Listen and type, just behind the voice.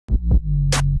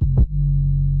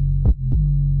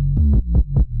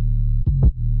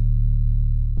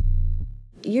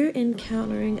you're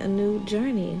encountering a new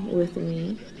journey with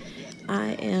me.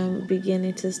 I am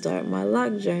beginning to start my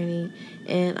lock journey,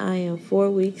 and I am 4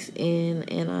 weeks in,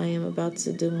 and I am about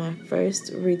to do my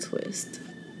first retwist.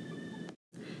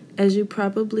 As you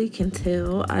probably can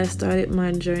tell, I started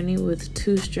my journey with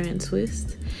 2-strand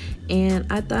twist, and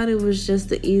I thought it was just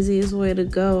the easiest way to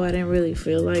go. I didn't really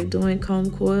feel like doing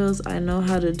comb coils. I know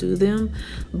how to do them,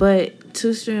 but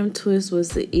 2-strand twist was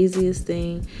the easiest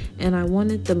thing, and I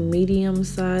wanted the medium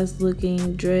sized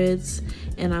looking dreads,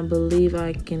 and I believe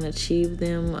I can achieve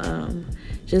them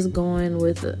just going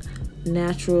with a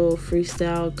natural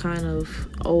freestyle kind of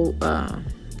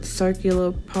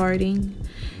circular parting.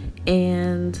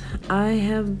 And I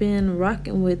have been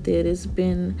rocking with it. It's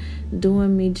been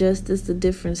doing me justice, the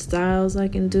different styles I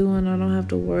can do, and I don't have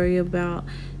to worry about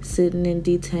sitting and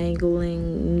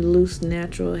detangling loose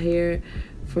natural hair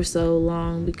for so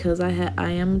long, because I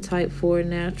am type 4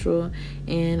 natural,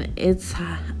 and it's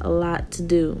a lot to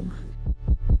do.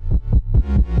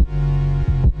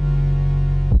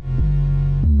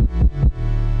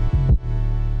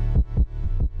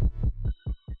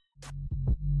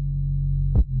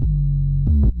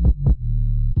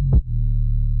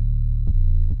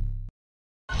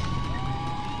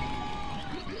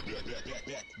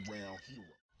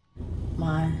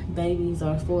 My babies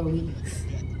are 4 weeks.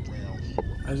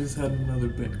 I just had another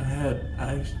baby. I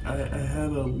had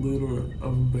a litter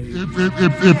of babies.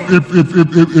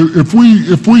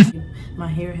 If we. My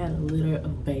hair had a litter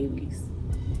of babies,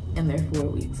 and they're 4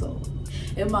 weeks old.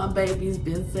 And my baby's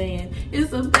been saying,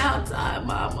 "It's about time,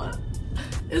 mama.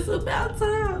 It's about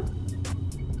time."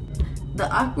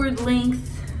 The awkward length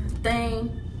thing,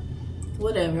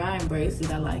 whatever, I embrace it.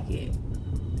 I like it.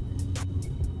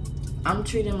 I'm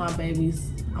treating my babies,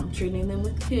 I'm treating them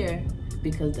with care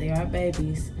because they are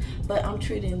babies, but I'm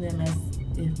treating them as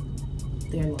if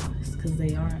they're locks because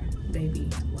they are baby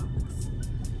locks.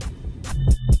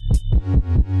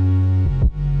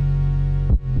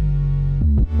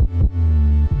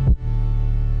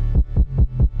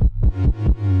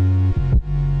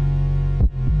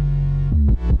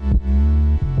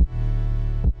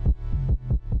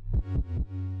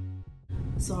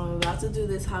 So I'm about to do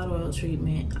this hot oil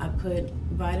treatment. I put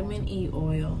vitamin E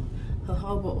oil,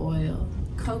 jojoba oil,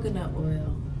 coconut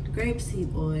oil,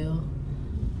 grapeseed oil,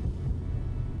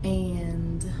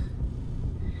 and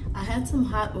I had some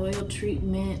hot oil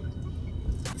treatment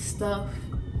stuff,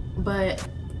 but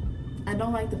I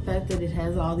don't like the fact that it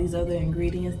has all these other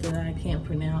ingredients that I can't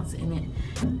pronounce in it.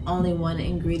 Only one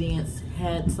ingredient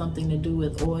had something to do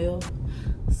with oil.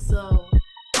 So,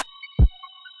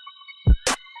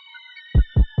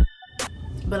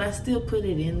 but I still put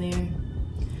it in there.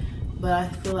 But I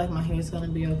feel like my hair is gonna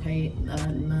be okay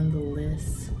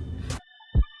nonetheless.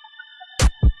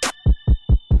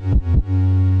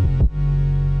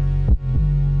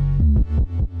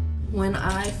 When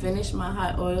I finish my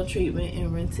hot oil treatment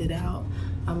and rinse it out,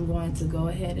 I'm going to go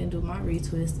ahead and do my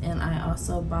retwist. And I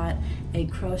also bought a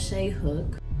crochet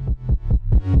hook.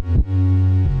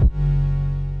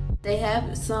 They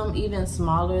have some even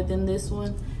smaller than this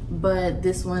one, but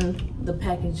this one, the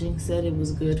packaging said it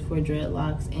was good for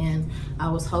dreadlocks, and I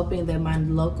was hoping that my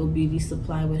local beauty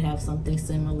supply would have something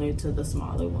similar to the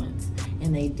smaller ones,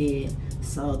 and they did.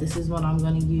 So this is what I'm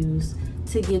going to use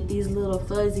to get these little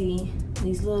fuzzy,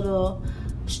 these little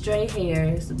stray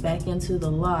hairs back into the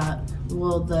lock.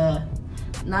 Well,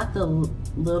 not the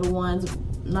little ones,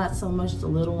 not so much the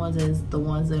little ones as the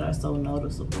ones that are so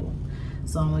noticeable.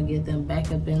 So I'm gonna get them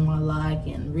back up in my lock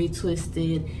and retwist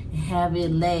it and have it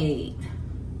laid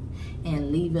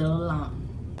and leave it alone.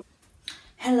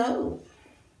 Hello.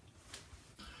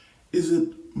 Is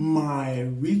it my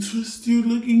retwist you're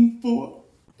looking for?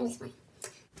 It's fine.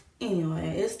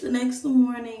 Anyway, it's the next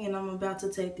morning and I'm about to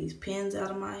take these pins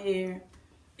out of my hair.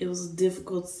 It was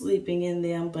difficult sleeping in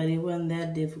them, but it wasn't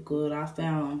that difficult. I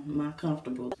found my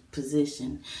comfortable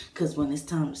position because when it's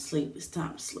time to sleep, it's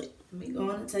time to sleep. Let me go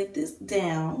on and take this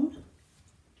down.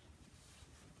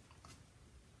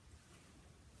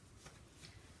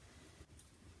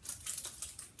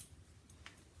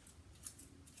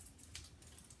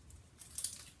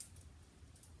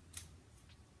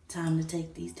 Time to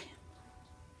take these down.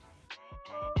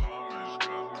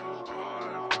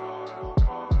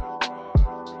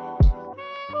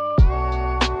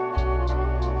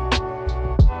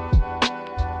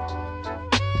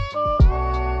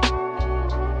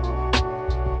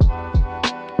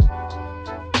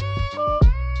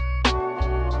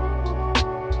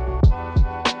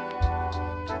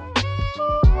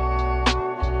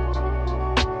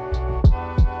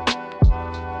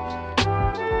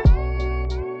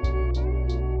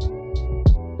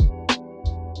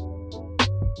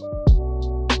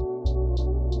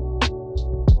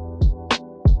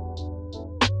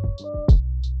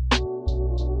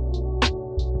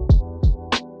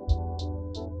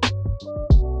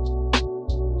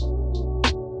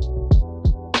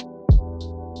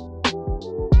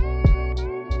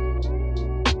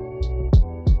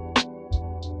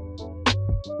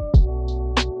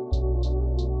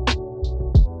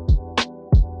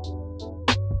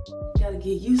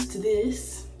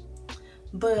 this.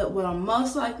 But what I'm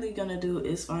most likely gonna do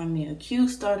is find me a cute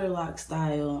starter lock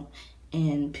style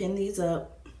and pin these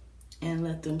up and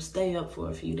let them stay up for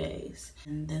a few days.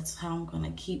 And that's how I'm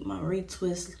gonna keep my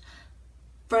retwist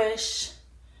fresh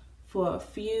for a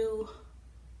few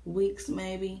weeks,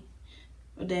 maybe,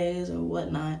 or days or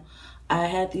whatnot. I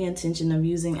had the intention of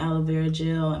using aloe vera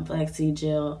gel and flaxseed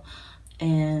gel,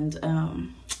 and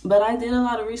but I did a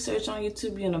lot of research on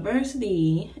YouTube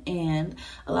University, and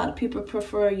a lot of people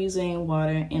prefer using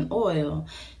water and oil.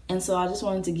 And so I just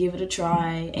wanted to give it a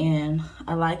try, and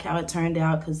I like how it turned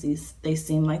out because they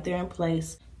seem like they're in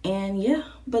place. And yeah,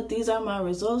 but these are my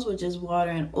results with just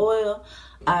water and oil.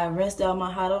 I rinsed out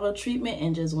my hot oil treatment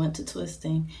and just went to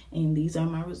twisting, and these are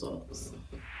my results.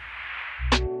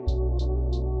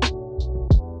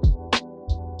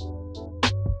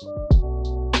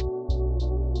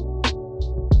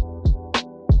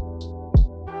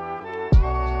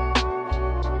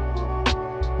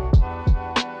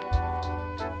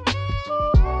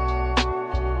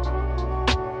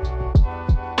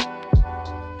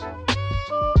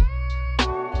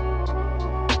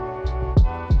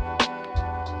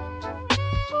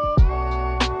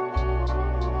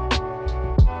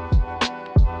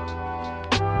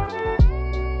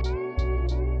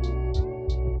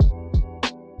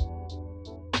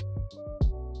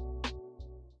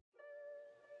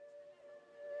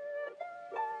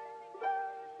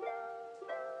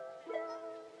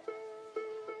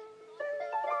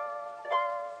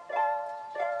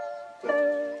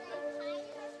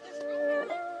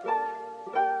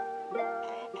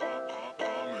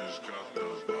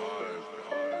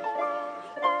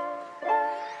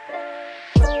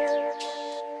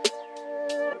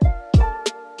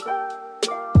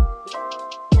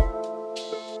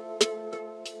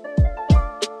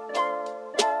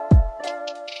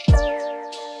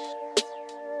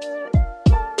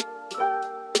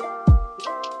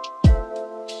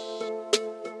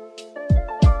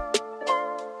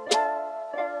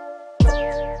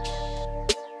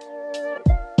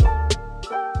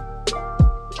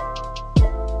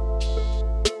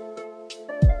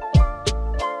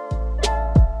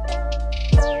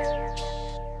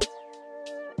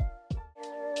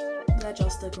 Glad y'all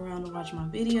stuck around to watch my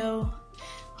video.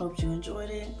 Hope you enjoyed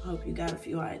it. Hope you got a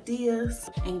few ideas.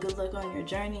 And good luck on your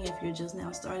journey if you're just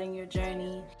now starting your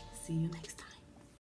journey. See you next time.